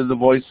into the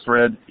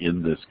VoiceThread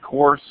in this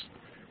course,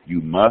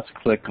 you must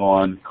click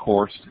on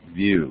Course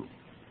View.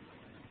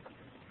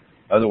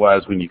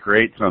 Otherwise, when you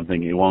create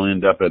something, it won't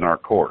end up in our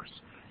course.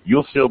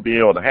 You'll still be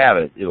able to have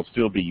it. It'll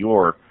still be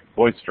your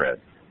VoiceThread,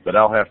 but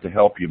I'll have to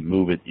help you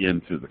move it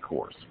into the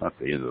course. Not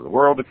the end of the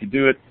world if you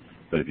do it,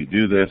 but if you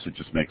do this, it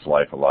just makes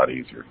life a lot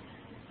easier.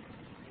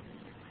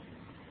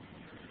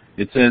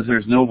 It says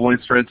there's no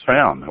VoiceThreads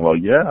found. Well,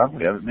 yeah,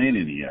 we haven't made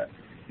any yet.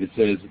 It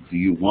says, do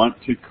you want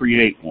to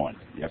create one?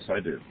 Yes,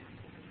 I do.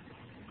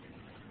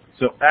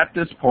 So at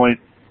this point,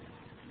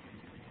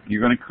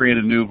 you're going to create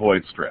a new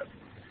voice thread.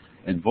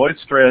 And voice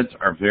threads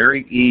are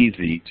very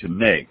easy to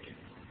make,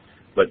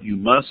 but you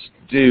must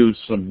do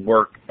some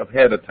work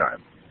ahead of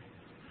time.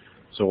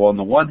 So on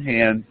the one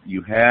hand,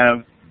 you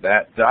have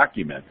that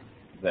document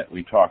that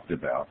we talked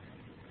about,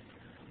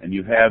 and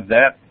you have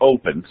that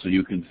open so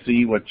you can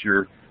see what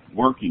you're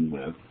working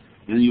with.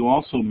 And you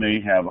also may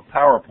have a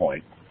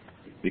PowerPoint,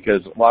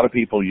 because a lot of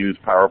people use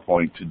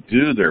PowerPoint to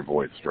do their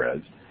voice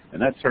threads, and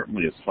that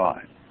certainly is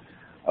fine.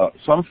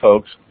 Some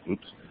folks,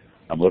 oops,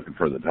 I'm looking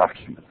for the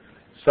document.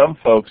 Some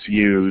folks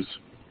use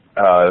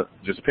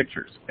just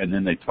pictures, and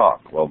then they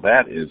talk. Well,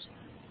 that is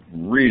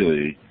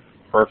really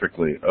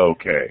perfectly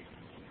okay.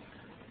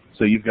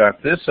 So you've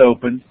got this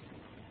open,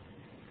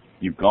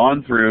 you've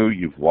gone through,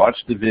 you've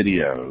watched the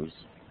videos,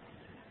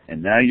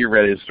 and now you're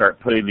ready to start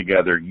putting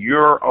together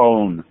your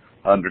own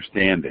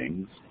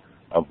understandings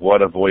of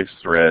what a voice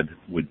thread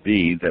would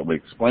be that would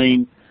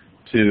explain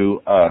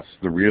to us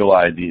the real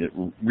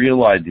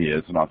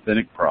ideas and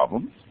authentic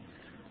problems.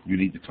 You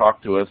need to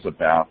talk to us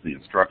about the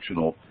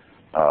instructional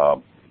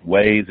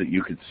ways that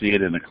you could see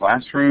it in the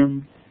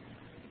classroom.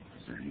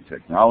 Is there any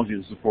technology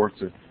that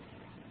supports it?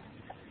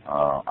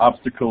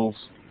 Obstacles.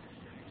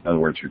 In other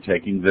words, you're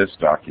taking this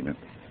document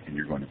and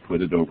you're going to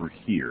put it over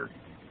here.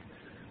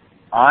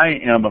 I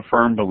am a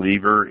firm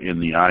believer in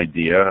the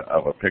idea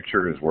of a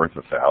picture is worth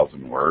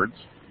 1,000 words.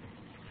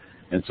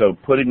 And so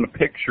putting a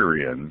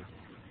picture in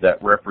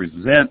that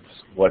represents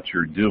what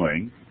you're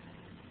doing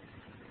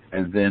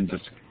and then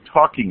just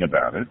talking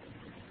about it.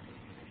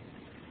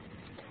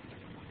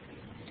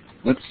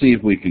 Let's see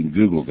if we can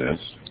Google this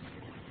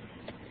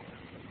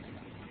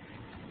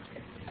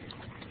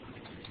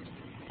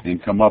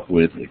and come up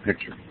with a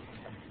picture.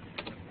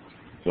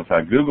 So if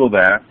I Google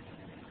that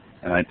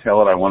and I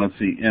tell it I want to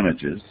see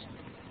images,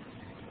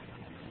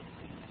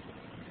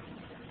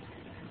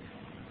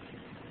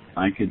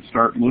 I can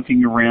start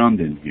looking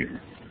around in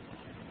here.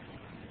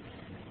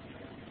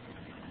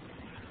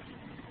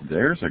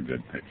 There's a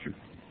good picture.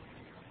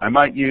 I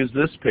might use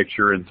this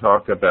picture and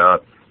talk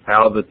about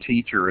how the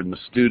teacher and the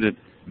student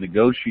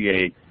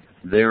negotiate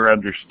their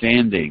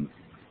understanding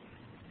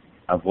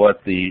of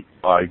what the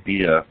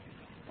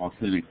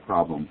authentic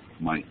problem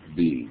might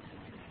be.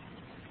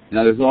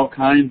 Now there's all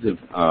kinds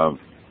of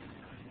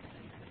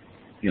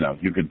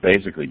you could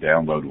basically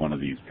download one of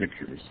these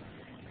pictures,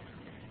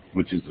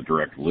 which is a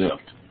direct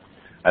lift.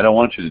 I don't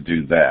want you to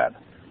do that.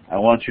 I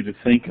want you to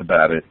think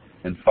about it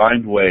and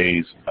find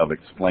ways of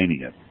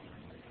explaining it.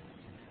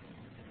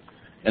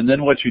 And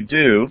then what you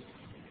do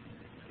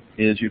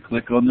is you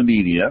click on the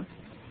media,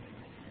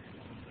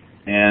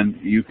 and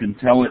you can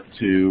tell it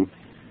to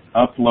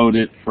upload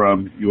it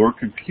from your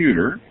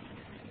computer.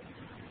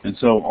 And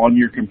so on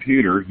your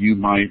computer, you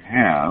might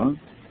have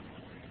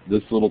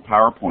this little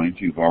PowerPoint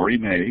you've already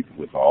made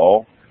with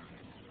all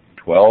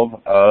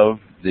 12 of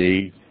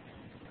the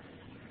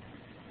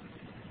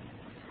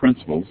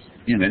principles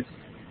in it,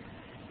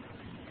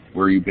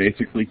 where you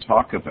basically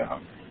talk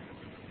about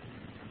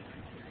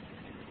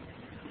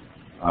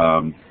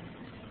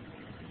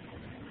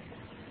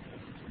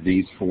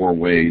these 4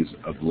 ways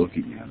of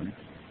looking at it.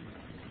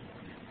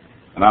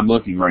 And I'm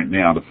looking right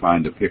now to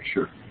find a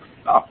picture.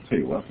 I'll tell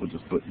you what, we'll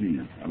just put me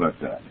in. How about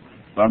that?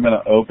 So I'm going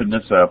to open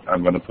this up.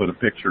 I'm going to put a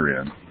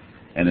picture in,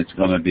 and it's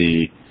going to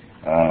be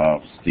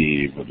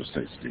Steve. We'll just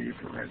say Steve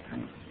for right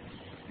now,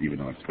 even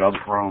though it's spelled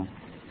wrong.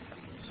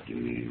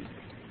 Steve.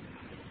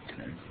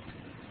 Okay.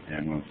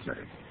 And we'll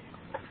save.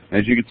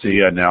 As you can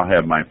see, I now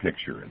have my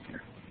picture in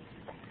here.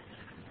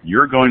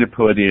 You're going to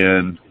put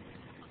in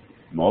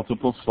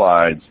multiple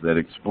slides that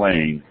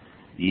explain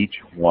each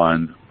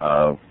one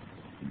of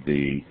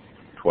the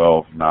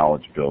 12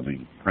 knowledge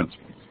building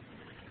principles.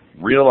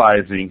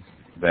 Realizing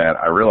that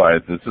I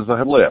realize this is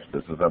a lift.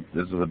 This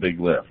is a big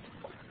lift.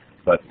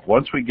 But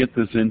once we get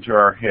this into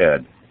our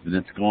head, then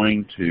it's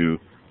going to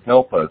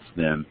help us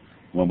then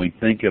when we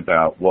think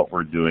about what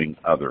we're doing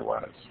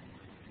otherwise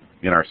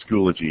in our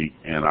Schoology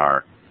and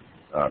our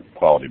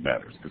Quality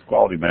Matters. Because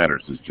Quality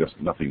Matters is just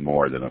nothing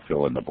more than a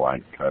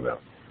fill-in-the-blank kind of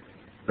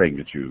thing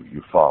that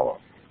you follow.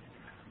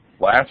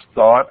 Last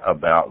thought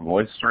about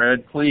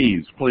VoiceThread,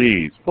 please,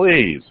 please,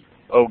 please,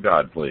 oh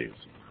God, please,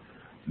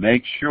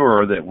 make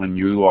sure that when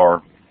you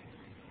are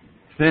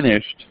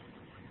finished,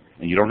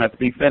 and you don't have to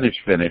be finished,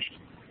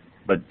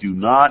 but do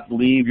not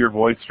leave your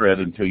VoiceThread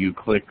until you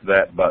click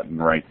that button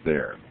right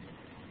there.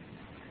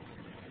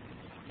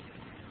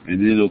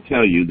 And it'll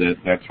tell you that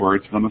that's where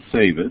it's going to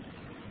save it,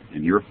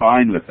 and you're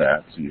fine with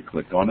that, so you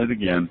click on it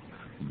again.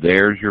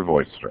 There's your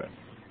VoiceThread.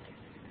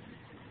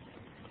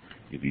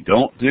 If you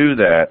don't do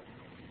that,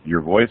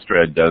 your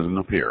VoiceThread doesn't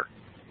appear.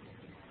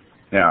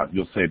 Now,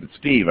 you'll say, but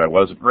Steve, I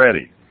wasn't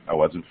ready. I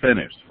wasn't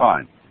finished.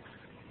 Fine.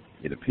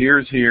 It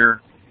appears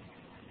here.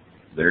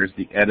 There's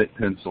the edit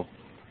pencil.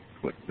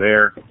 Click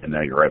there, and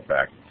now you're right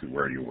back to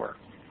where you were.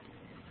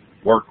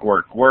 Work,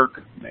 work,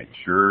 work. Make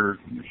sure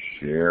you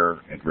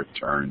share and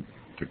return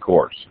to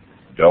course.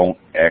 Don't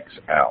X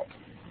out.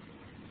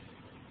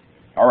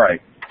 All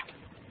right.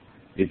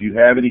 If you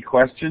have any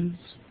questions,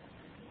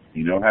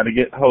 you know how to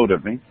get hold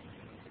of me.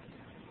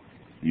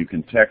 You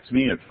can text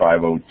me at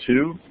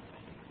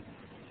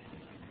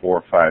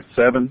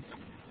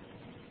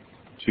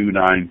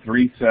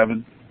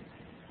 502-457-2937.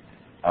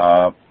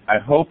 I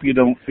hope you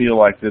don't feel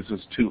like this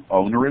is too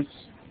onerous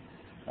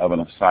of an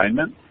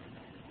assignment.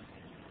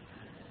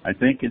 I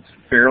think it's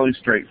fairly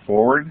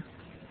straightforward.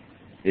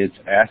 It's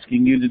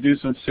asking you to do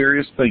some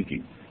serious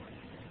thinking.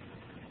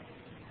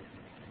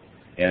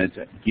 And it's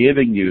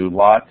giving you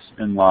lots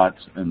and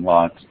lots and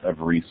lots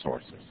of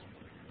resources.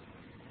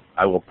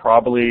 I will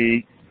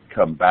probably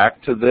come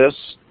back to this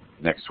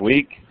next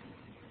week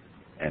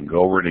and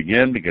go over it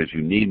again because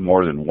you need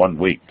more than 1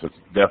 week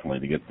definitely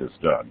to get this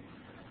done.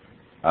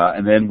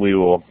 And then we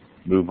will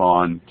move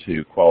on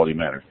to Quality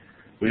Matters.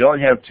 We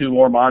only have 2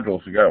 more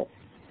modules to go,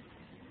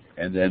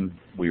 and then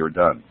we are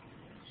done.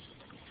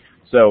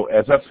 So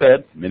as I've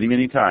said many,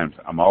 many times,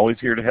 I'm always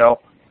here to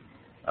help.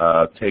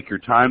 Take your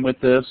time with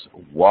this.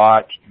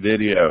 Watch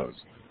videos.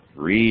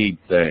 Read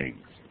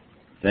things.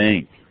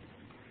 Think.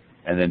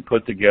 And then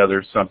put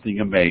together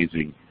something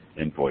amazing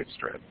in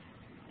VoiceThread.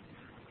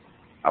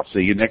 I'll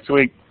see you next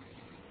week.